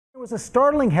There was a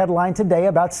startling headline today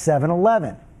about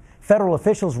 7-Eleven. Federal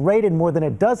officials raided more than a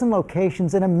dozen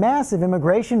locations in a massive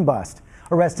immigration bust,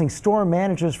 arresting store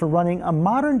managers for running a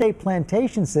modern-day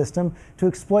plantation system to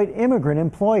exploit immigrant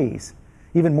employees.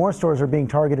 Even more stores are being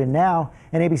targeted now,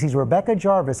 and ABC's Rebecca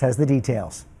Jarvis has the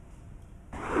details.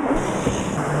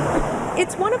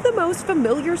 It's one of the most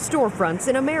familiar storefronts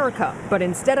in America, but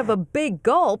instead of a big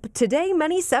gulp, today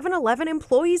many 7-Eleven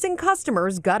employees and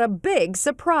customers got a big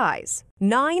surprise.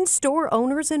 9 store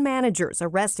owners and managers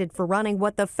arrested for running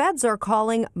what the feds are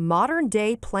calling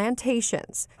modern-day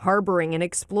plantations, harboring and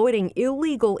exploiting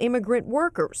illegal immigrant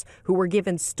workers who were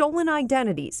given stolen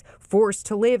identities, forced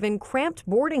to live in cramped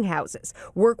boarding houses,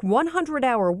 work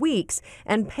 100-hour weeks,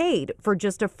 and paid for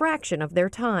just a fraction of their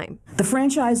time. The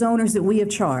franchise owners that we have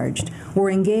charged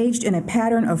were engaged in a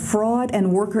pattern of fraud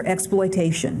and worker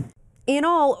exploitation. In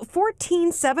all,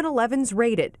 14 7-Elevens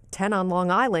raided, 10 on Long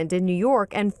Island in New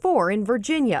York and 4 in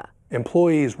Virginia.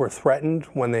 Employees were threatened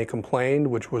when they complained,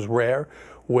 which was rare,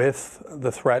 with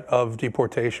the threat of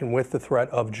deportation, with the threat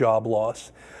of job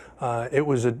loss. It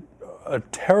was a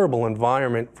terrible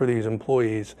environment for these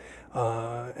employees,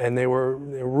 and they were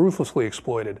ruthlessly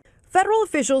exploited. Federal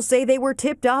officials say they were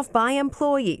tipped off by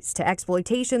employees to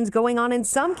exploitations going on in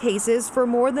some cases for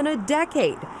more than a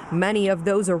decade. Many of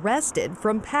those arrested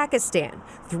from Pakistan,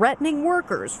 threatening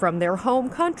workers from their home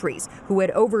countries who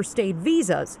had overstayed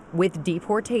visas with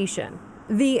deportation.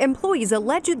 The employees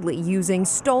allegedly using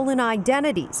stolen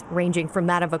identities, ranging from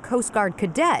that of a Coast Guard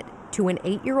cadet to an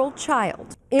 8-year-old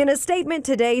child. In a statement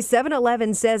today,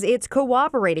 7-Eleven says it's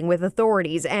cooperating with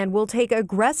authorities and will take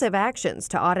aggressive actions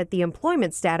to audit the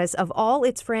employment status of all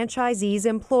its franchisees'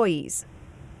 employees.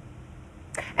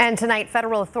 And tonight,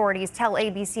 federal authorities tell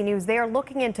ABC News they are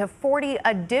looking into 40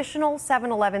 additional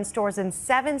 7-Eleven stores in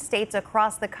 7 states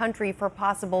across the country for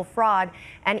possible fraud.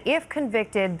 And if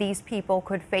convicted, these people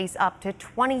could face up to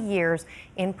 20 years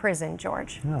in prison,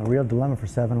 George. Oh, a real dilemma for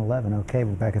 7-Eleven. Okay,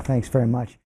 Rebecca, thanks very much.